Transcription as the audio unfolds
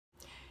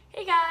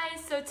Hey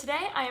guys, so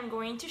today I am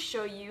going to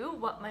show you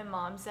what my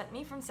mom sent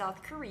me from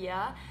South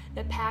Korea.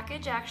 The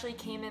package actually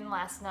came in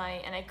last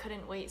night and I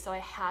couldn't wait, so I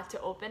had to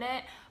open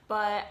it,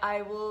 but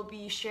I will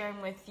be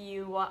sharing with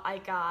you what I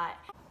got.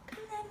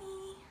 Come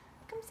Lemmy,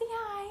 come say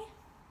hi.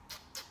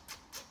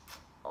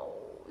 Oh,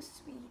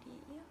 sweetie.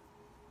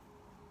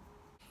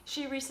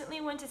 She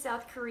recently went to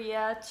South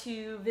Korea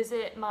to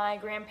visit my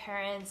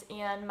grandparents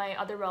and my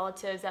other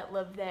relatives that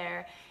live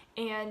there,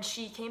 and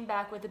she came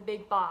back with a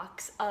big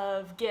box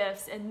of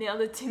gifts and mailed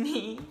it to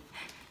me.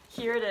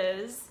 Here it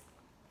is.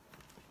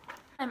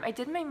 I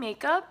did my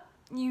makeup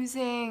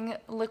using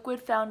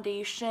liquid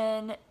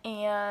foundation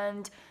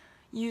and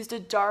used a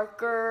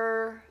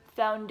darker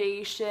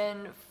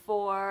foundation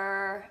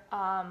for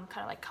kind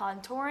of like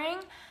contouring.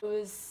 It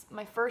was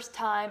my first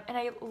time and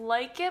I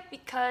like it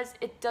because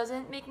it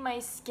doesn't make my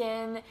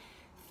skin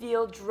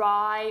feel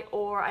dry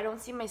or I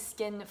don't see my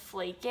skin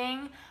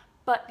flaking.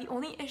 But the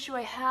only issue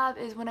I have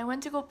is when I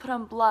went to go put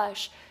on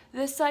blush,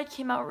 this side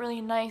came out really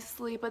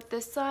nicely, but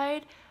this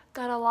side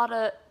got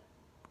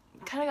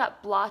kind of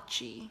got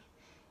blotchy.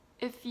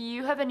 If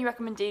you have any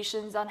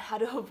recommendations on how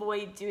to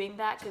avoid doing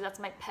that, because that's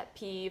my pet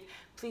peeve,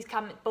 please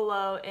comment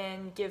below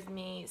and give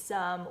me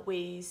some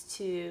ways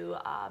to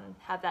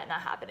have that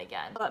not happen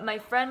again. But my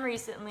friend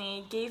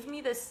recently gave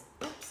me this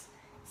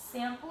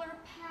sampler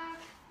pack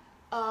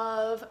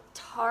of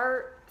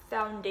Tarte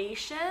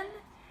foundation.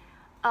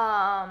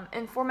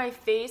 And for my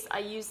face, I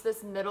use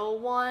this middle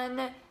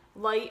one,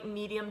 light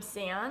medium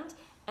sand,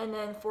 and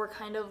then for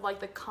kind of like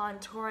the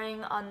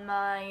contouring on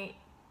my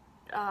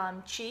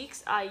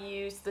cheeks, I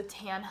use the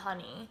Tan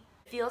Honey.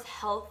 It feels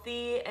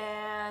healthy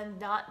and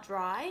not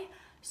dry,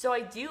 so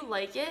I do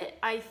like it.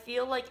 I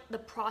feel like the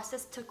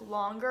process took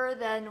longer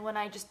than when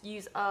I just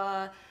use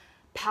a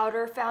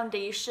powder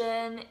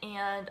foundation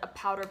and a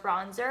powder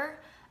bronzer.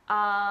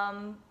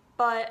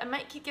 But I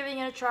might keep giving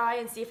it a try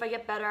and see if I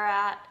get better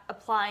at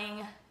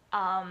applying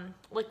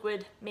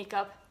liquid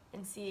makeup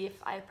and see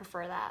if I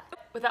prefer that.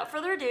 Without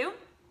further ado,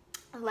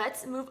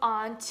 let's move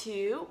on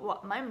to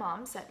what my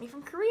mom sent me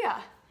from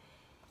Korea.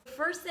 The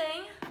first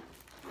thing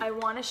I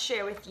want to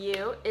share with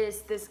you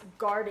is this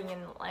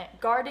gardening lamp.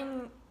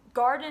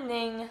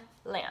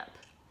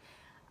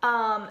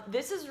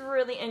 This is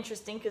really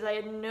interesting because I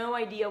had no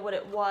idea what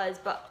it was,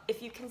 but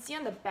if you can see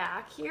on the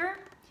back here,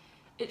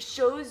 it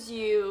shows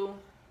you.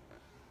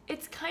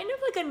 It's kind of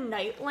like a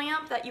night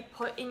lamp that you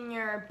put in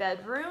your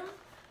bedroom.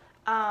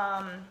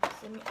 So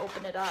let me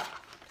open it up.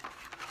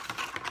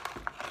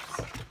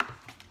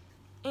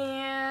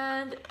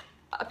 And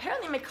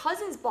apparently my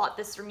cousins bought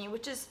this for me,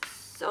 which is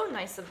so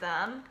nice of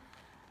them.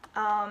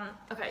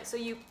 Okay, so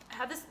you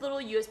have this little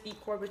USB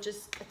cord which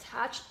is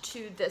attached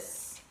to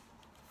this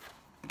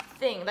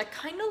thing that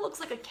kind of looks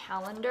like a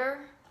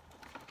calendar.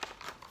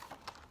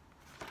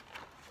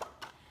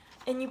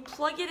 And you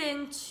plug it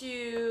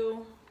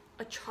into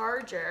a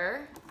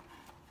charger,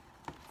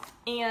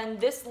 and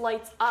this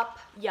lights up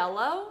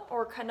yellow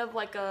or kind of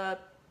like a,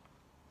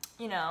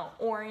 you know,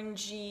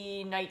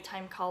 orangey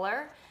nighttime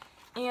color.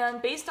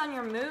 And based on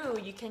your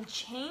mood, you can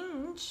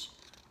change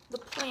the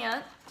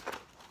plant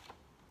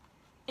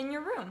in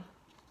your room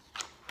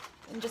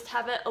and just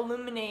have it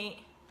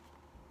illuminate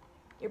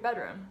your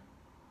bedroom.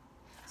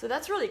 So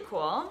that's really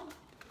cool.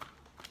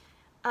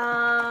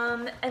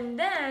 And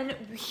then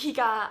we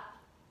got,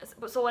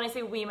 so when I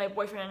say we, my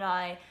boyfriend and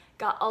I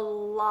got a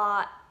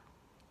lot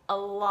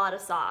of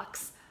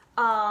socks.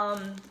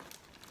 Mine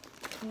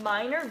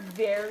are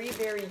very,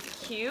 very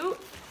cute,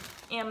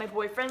 and my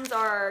boyfriend's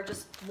are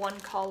just one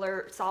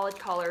color, solid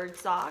colored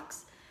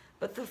socks.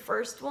 But the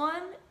first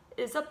one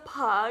is a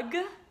pug.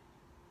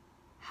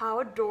 How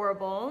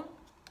adorable.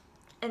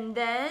 And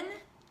then,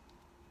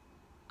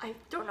 I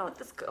don't know what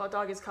this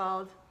dog is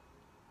called,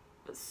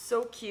 but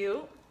so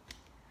cute.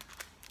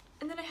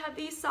 And then I have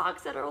these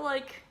socks that are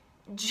like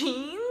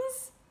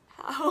jeans.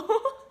 How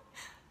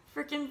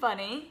freaking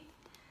funny.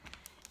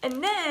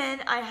 And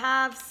then I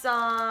have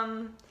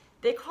some,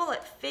 they call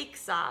it fake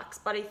socks,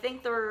 but I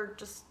think they're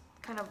just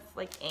kind of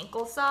like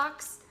ankle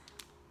socks.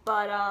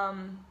 But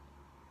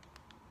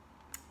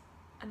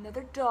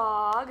another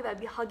dog that'd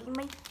be hugging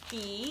my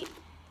feet,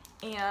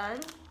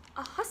 and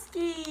a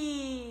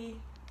husky.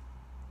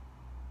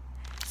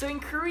 So in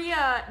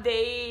Korea,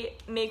 they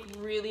make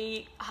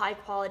really high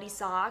quality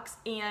socks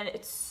and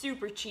it's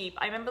super cheap.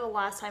 I remember the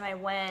last time I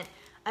went,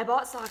 I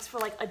bought socks for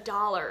like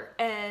 $1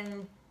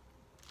 and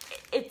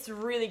it's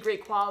really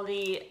great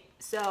quality.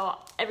 So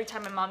every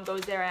time my mom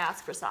goes there, I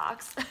ask for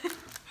socks.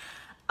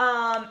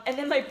 And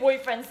then my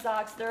boyfriend's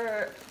socks,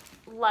 they're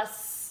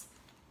less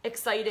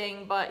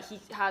exciting, but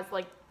he has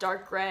like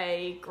dark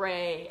gray,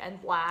 gray,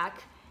 and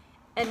black.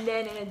 And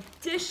then in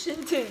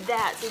addition to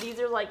that, so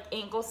these are like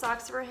ankle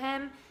socks for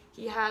him.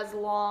 He has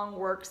long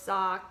work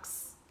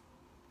socks.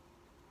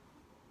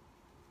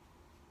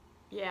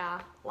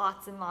 Yeah,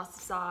 lots and lots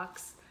of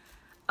socks.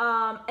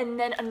 And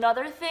then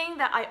another thing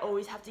that I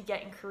always have to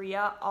get in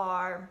Korea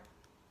are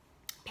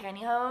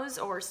pantyhose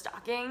or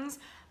stockings.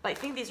 But I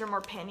think these are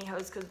more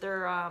pantyhose because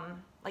they're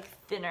like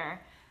thinner.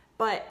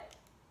 But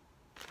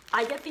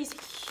I get these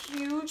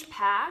huge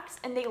packs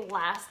and they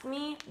last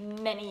me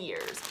many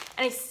years.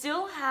 And I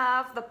still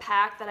have the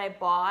pack that I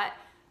bought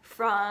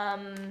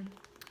from,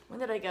 when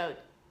did I go?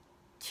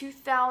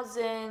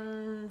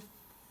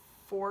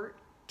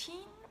 2014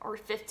 or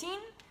 15.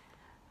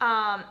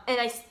 And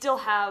I still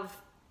have,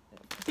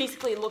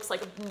 basically it looks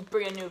like a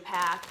brand new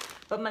pack.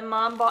 But my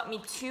mom bought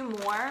me 2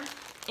 more.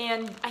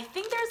 And I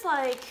think there's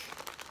like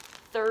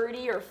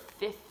 30 or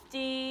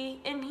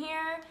 50 in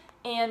here.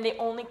 And they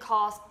only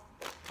cost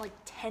like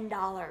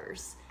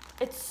 $10.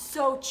 It's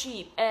so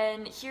cheap.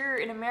 And here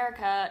in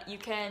America, you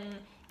can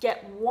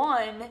get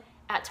one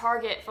at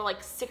Target for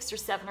like $6 or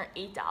 $7 or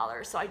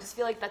 $8. So I just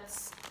feel like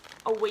that's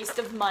a waste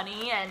of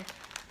money and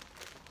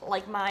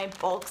like my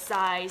bulk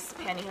size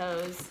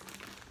pantyhose.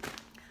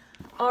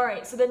 All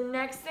right, so the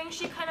next thing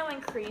she kind of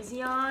went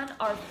crazy on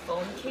are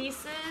phone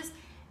cases.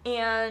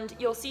 And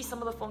you'll see some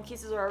of the phone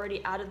cases are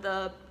already out of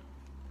the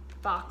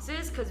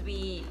boxes because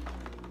we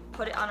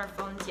put it on our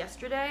phones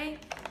yesterday.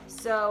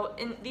 So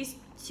in these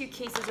 2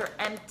 cases are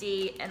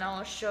empty, and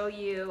I'll show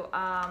you,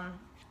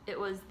 it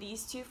was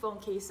these 2 phone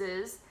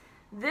cases.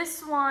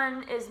 This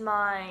one is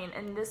mine,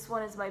 and this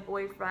one is my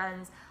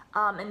boyfriend's.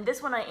 And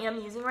this one I am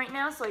using right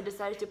now, so I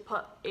decided to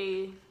put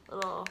a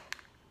little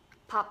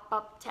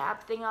pop-up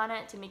tab thing on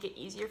it to make it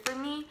easier for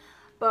me.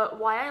 But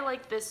why I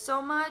like this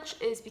so much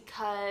is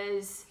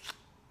because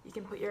you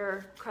can put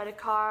your credit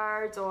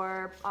cards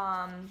or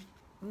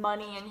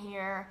money in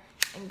here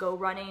and go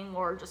running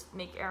or just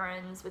make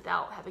errands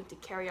without having to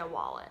carry a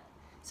wallet.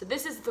 So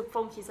this is the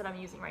phone case that I'm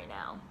using right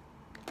now.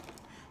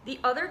 The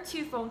other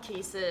 2 phone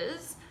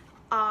cases,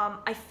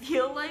 I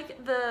feel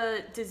like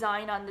the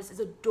design on this is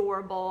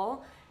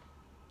adorable.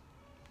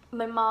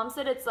 My mom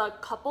said it's a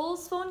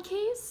couple's phone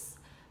case.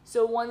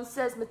 So one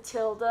says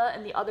Matilda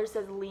and the other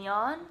says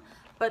Leon.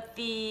 But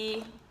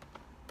the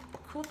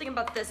cool thing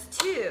about this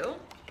too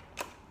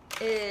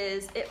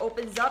is it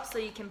opens up so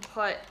you can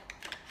put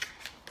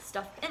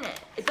stuff in it.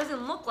 It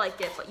doesn't look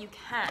like it, but you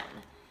can.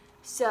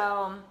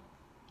 So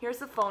here's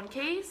the phone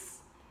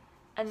case,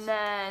 and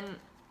then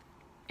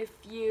if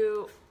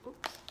you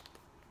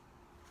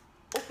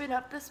open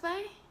up this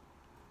way,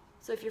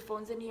 so if your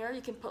phone's in here,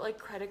 you can put like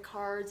credit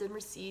cards and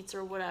receipts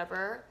or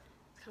whatever.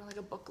 It's kind of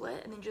like a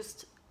booklet, and then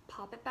just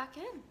pop it back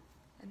in,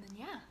 and then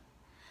yeah.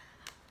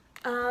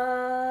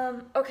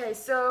 Okay,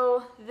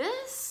 so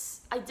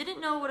this, I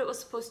didn't know what it was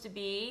supposed to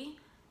be,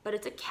 but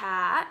it's a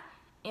cat.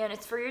 And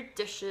it's for your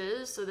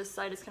dishes, so this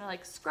side is kind of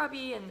like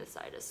scrubby and this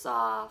side is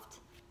soft.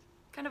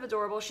 Kind of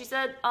adorable. She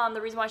said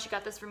the reason why she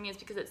got this for me is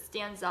because it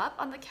stands up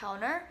on the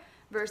counter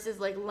versus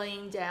like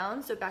laying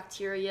down, so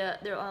bacteria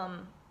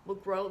will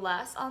grow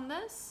less on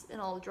this and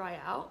it'll dry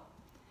out.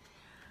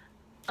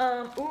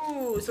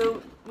 Ooh,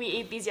 so we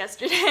ate these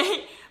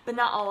yesterday, but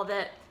not all of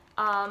it.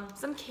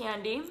 Some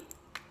candy.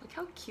 Look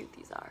how cute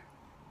these are.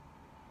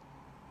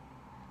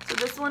 So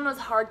this one was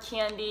hard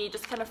candy,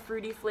 just kind of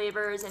fruity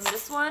flavors, and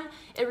this one,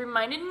 it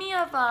reminded me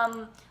of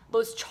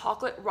those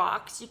chocolate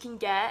rocks you can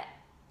get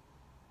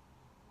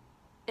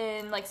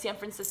in like San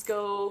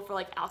Francisco for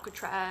like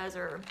Alcatraz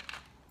or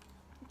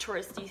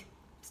touristy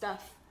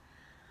stuff.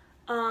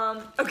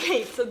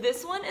 Okay, so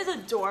this one is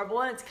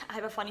adorable, and I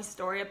have a funny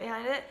story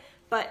behind it,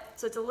 but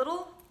so it's a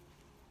little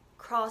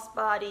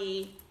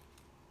crossbody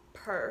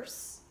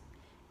purse.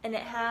 And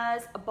it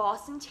has a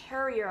Boston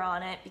Terrier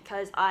on it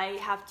because I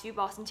have 2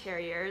 Boston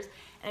Terriers,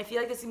 and I feel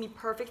like this is gonna be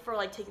perfect for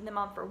like taking them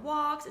on for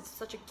walks. It's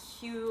such a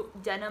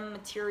cute denim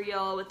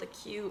material with a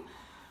cute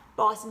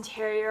Boston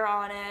Terrier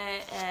on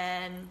it,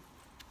 and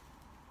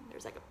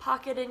there's like a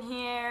pocket in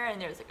here, and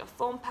there's like a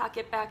phone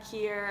pocket back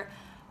here.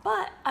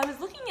 But I was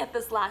looking at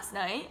this last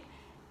night,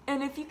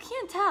 and if you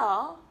can't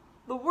tell,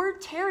 the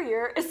word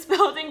terrier is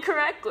spelled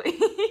incorrectly.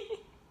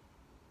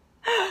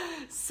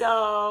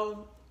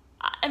 So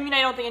I mean, I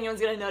don't think anyone's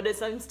gonna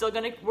notice. I'm still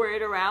gonna wear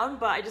it around,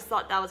 but I just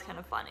thought that was kind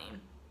of funny.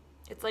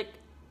 It's like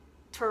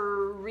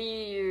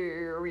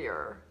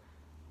terrier.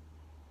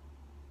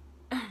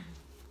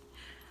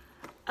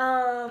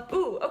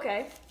 Ooh,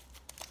 okay.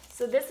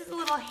 So this is a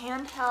little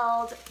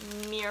handheld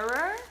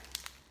mirror,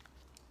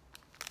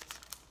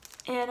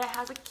 and it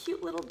has a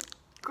cute little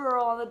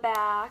girl on the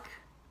back.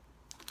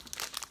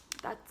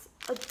 That's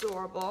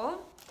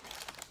adorable.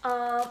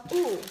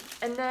 Ooh,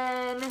 and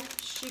then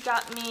she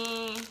got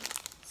me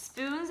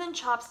spoons and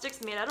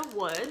chopsticks made out of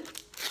wood.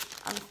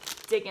 I'm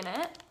digging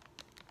it.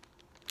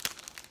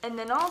 And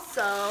then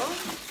also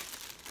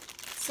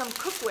some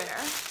cookware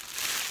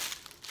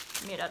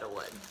made out of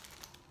wood.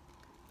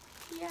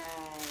 Yay.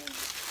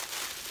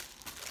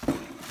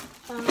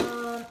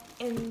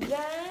 And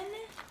then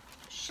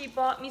she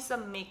bought me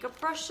some makeup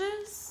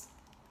brushes.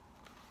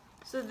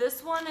 So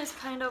this one is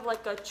kind of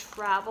like a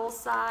travel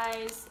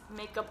size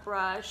makeup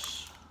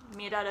brush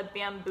made out of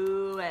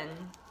bamboo and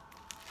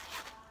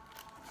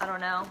I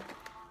don't know.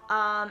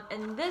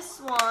 And this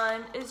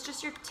one is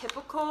just your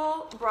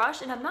typical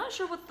brush, and I'm not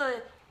sure what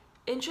the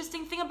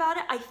interesting thing about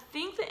it. I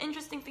think the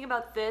interesting thing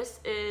about this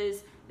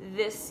is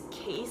this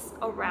case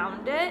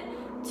around it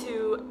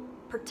to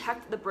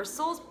protect the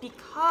bristles,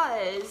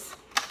 because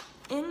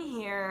in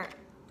here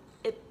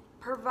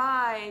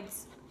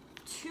provides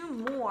 2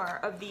 more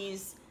of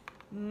these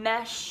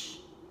mesh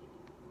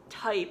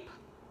type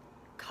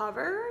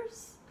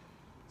covers.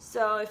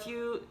 So if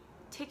you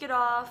take it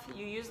off,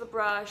 you use the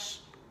brush,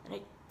 and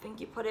I think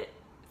you put it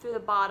through the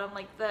bottom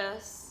like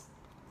this,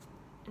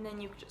 and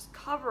then you just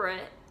cover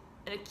it,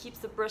 and it keeps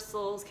the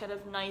bristles kind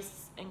of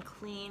nice and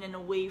clean and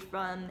away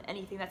from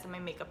anything that's in my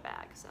makeup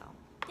bag. So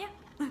yeah.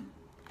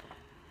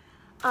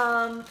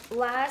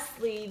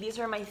 Lastly, these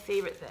are my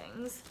favorite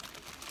things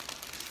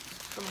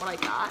from what I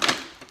got.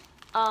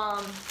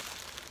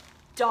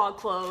 Dog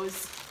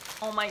clothes.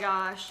 Oh my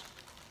gosh.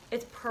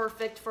 It's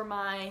perfect for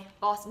my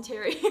Boston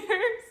Terriers.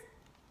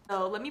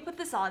 So let me put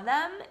this on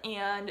them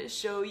and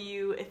show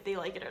you if they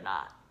like it or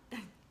not.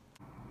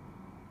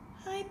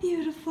 Hi,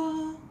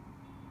 beautiful.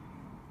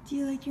 Do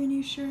you like your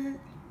new shirt?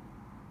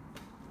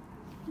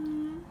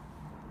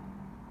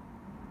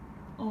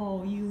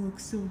 Oh, you look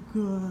so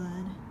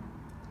good.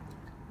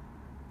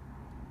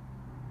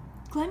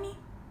 Clemmy.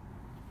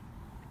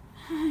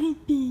 Hi,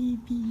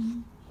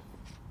 baby.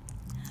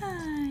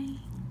 Hi.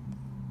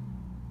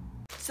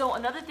 So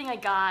another thing I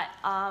got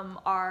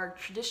are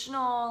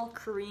traditional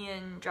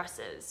Korean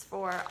dresses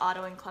for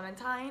Otto and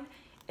Clementine,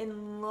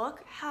 and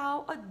look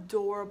how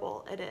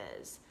adorable it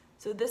is.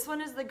 So this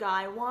one is the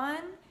guy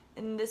one,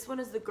 and this one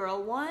is the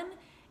girl one,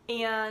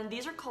 and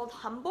these are called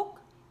hanbok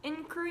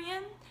in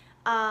Korean,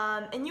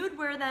 and you would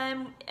wear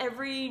them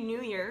every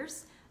New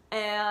Year's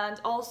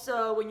and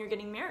also when you're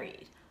getting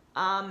married,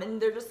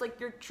 and they're just like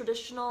your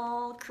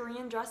traditional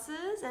Korean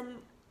dresses, and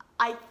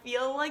I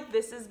feel like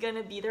this is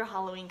gonna be their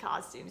Halloween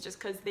costumes just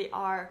because they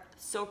are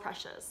so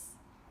precious.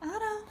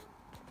 Otto.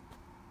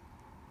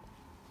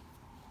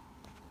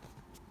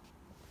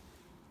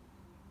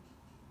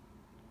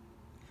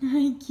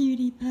 Hi,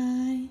 cutie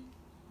pie.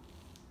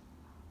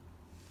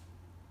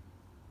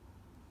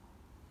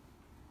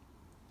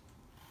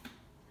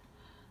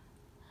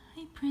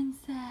 Hi,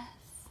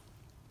 princess.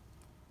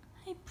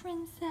 Hi,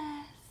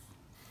 princess.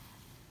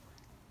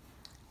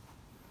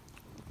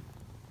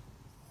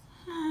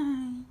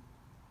 Hi.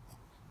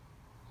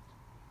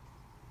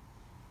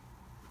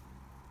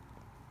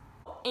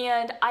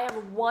 And I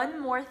have one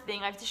more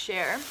thing I have to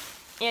share,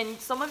 and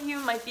some of you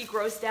might be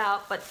grossed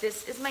out, but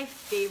this is my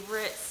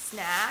favorite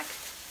snack.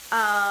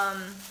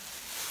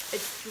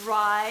 It's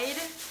dried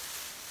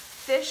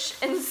fish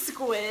and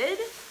squid,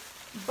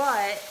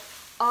 but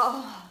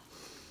oh,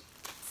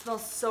 it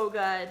smells so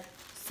good.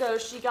 So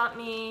she got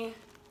me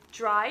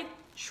dried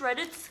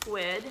shredded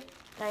squid,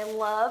 and I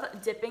love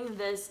dipping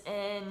this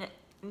in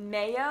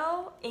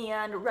mayo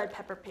and red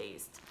pepper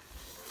paste.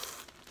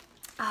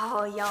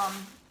 Oh,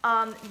 yum.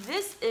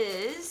 This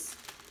is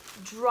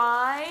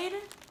dried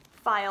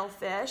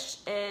filefish.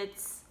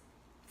 It's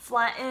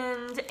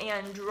flattened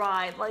and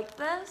dried like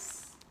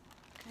this.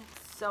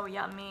 It's so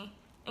yummy.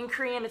 In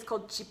Korean, it's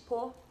called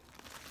jipo.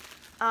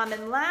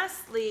 And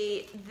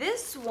lastly,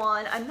 this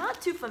one I'm not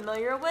too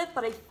familiar with,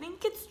 but I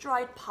think it's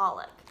dried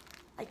pollock.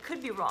 I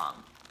could be wrong,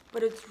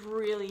 but it's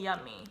really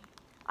yummy.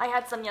 I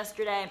had some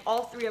yesterday,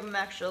 all 3 of them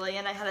actually,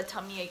 and I had a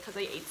tummy ache because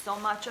I ate so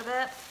much of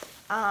it.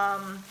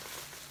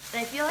 And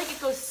I feel like it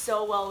goes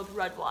so well with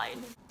red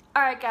wine.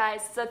 Alright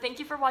guys, so thank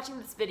you for watching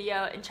this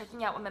video and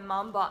checking out what my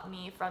mom bought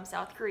me from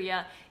South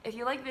Korea. If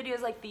you like videos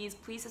like these,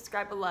 please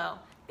subscribe below.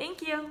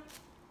 Thank you!